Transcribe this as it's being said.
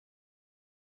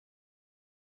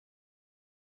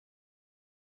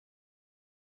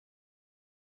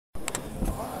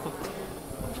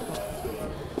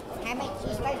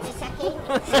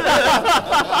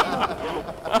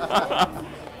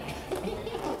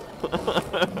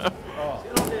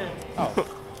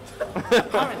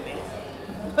Apparently.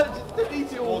 Just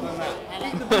eat it all than that.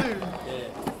 Eat the balloon.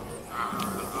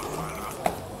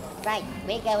 Right,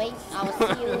 we're going. I will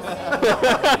see you.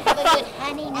 Have a good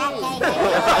honeymoon.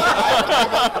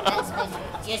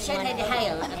 You should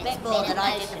inhale a bit more than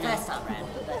I did the first time round.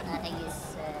 But I think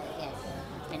it's, yes,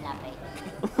 it's been lovely.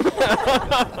 I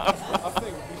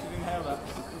think we should inhale that.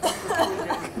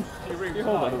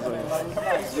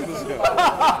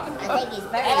 I think he's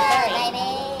very,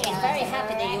 he's very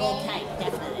happy that you all came,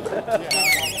 definitely.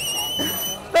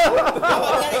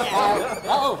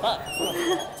 Oh, fuck.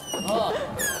 Oh,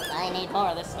 I need more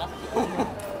of this stuff.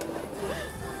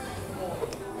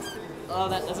 Oh,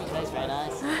 that doesn't taste very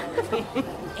nice.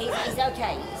 He's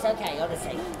okay,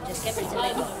 honestly. Just give it to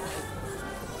me.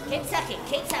 Keep sucking,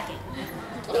 keep sucking.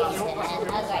 Oh, great,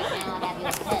 now I'll have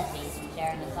your turkeys from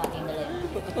sharing the fucking balloon.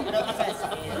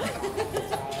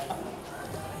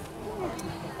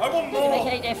 I want Does it make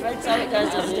any difference? Oh, it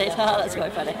does, doesn't it? Oh, that's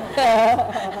quite funny.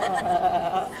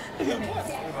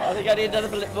 I think I need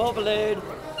another more balloon.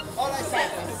 All I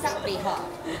said was suck me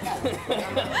hard.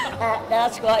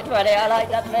 That's quite funny. I like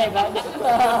that very much. Go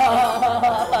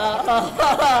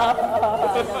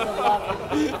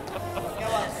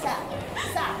on,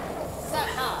 suck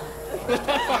hard.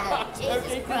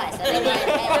 Jesus Christ. I think the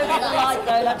light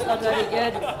though, that's not very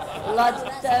good. The light's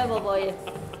terrible for you.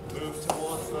 Move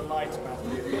towards the light,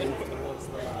 Matthew. Move towards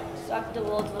the light. Suck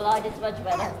towards the light, it's much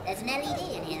better. Oh, there's an LED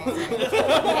in here. That's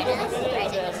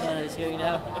very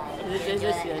nice. This is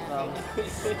good, Mum.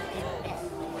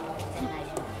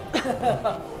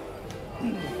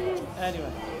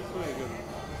 Anyway.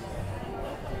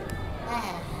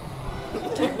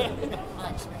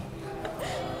 Much.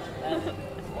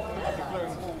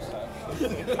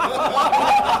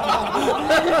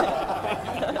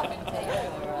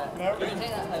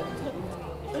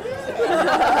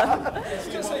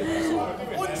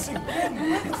 Once again,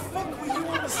 what the fuck were you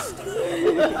on the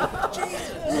stone?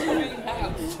 Jesus!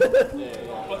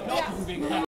 But not moving house.